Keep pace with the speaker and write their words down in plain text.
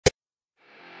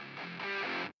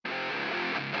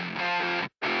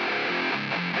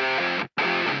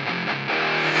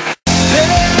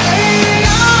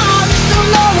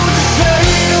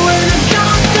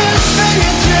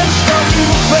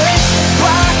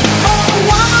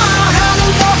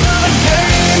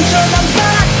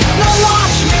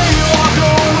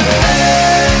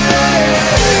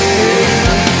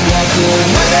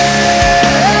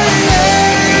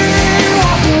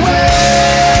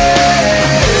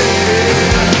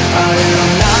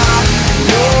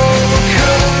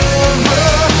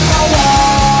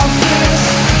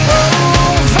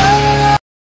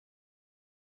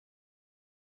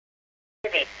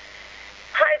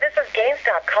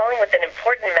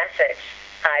message.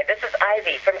 Hi, this is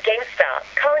Ivy from GameStop,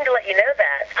 calling to let you know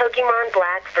that Pokemon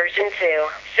Black version 2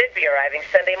 should be arriving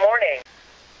Sunday morning.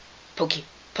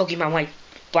 Pokemon White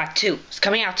Black 2 is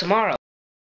coming out tomorrow.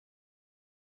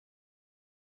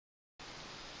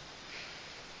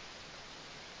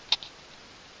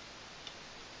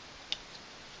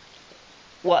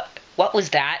 What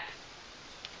was that?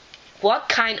 What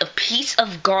kind of piece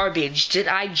of garbage did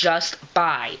I just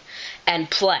buy and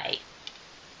play?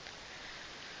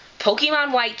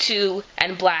 Pokemon White 2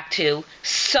 and Black 2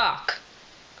 suck.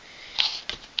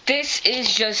 This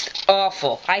is just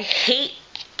awful. I hate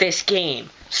this game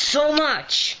so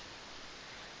much.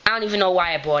 I don't even know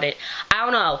why I bought it. I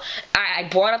don't know. I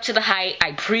bought up to the hype,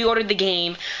 I pre-ordered the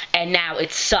game, and now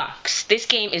it sucks. This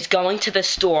game is going to the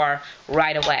store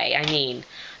right away. I mean,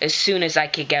 as soon as I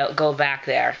could go back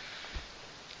there.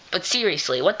 But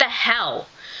seriously, what the hell?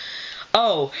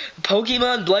 Oh,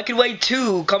 Pokemon Black and White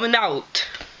 2 coming out.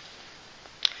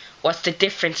 What's the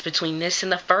difference between this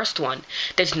and the first one?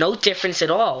 There's no difference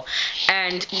at all.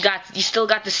 And you still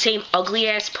got the same ugly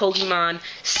ass Pokemon,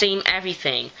 same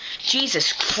everything.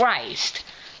 Jesus Christ.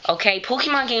 Okay,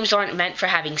 Pokemon games aren't meant for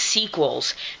having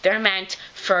sequels. They're meant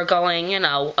for going, you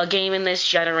know, a game in this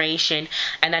generation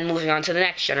and then moving on to the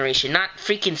next generation. Not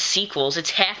freaking sequels. It's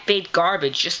half-baked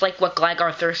garbage, just like what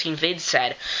Gligar13vid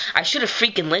said. I should have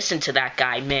freaking listened to that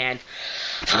guy, man.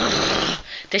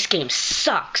 This game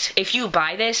sucks. If you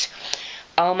buy this,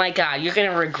 oh my god, you're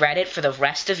gonna regret it for the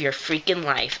rest of your freaking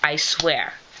life. I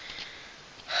swear.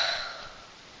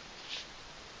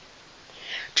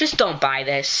 Just don't buy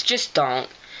this. Just don't.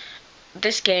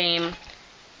 This game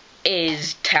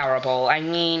is terrible. I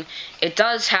mean, it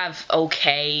does have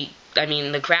okay... I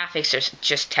mean, the graphics are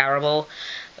just terrible.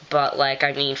 But, like,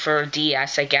 I mean, for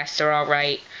DS, I guess they're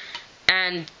alright.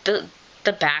 And the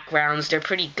backgrounds, they're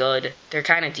pretty good. They're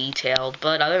kind of detailed.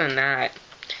 But other than that,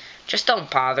 just don't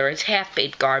bother. It's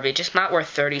half-baked garbage. It's not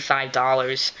worth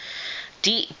 $35.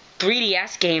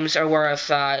 3DS games are worth,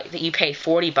 you pay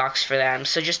 $40 for them.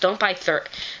 So just don't pay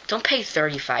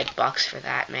 $35 for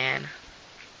that, man.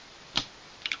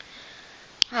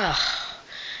 Now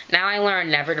I learned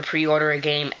never to pre-order a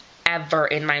game ever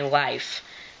in my life.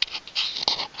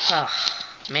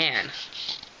 Man.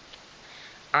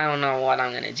 I don't know what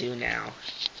I'm gonna do now.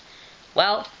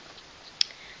 Well,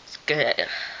 it's good.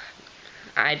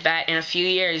 I bet in a few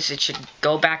years it should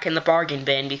go back in the bargain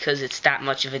bin because it's that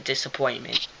much of a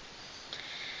disappointment.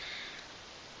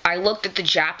 I looked at the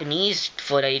Japanese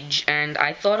footage and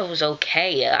I thought it was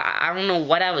okay. I don't know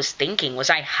what I was thinking. Was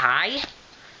I high?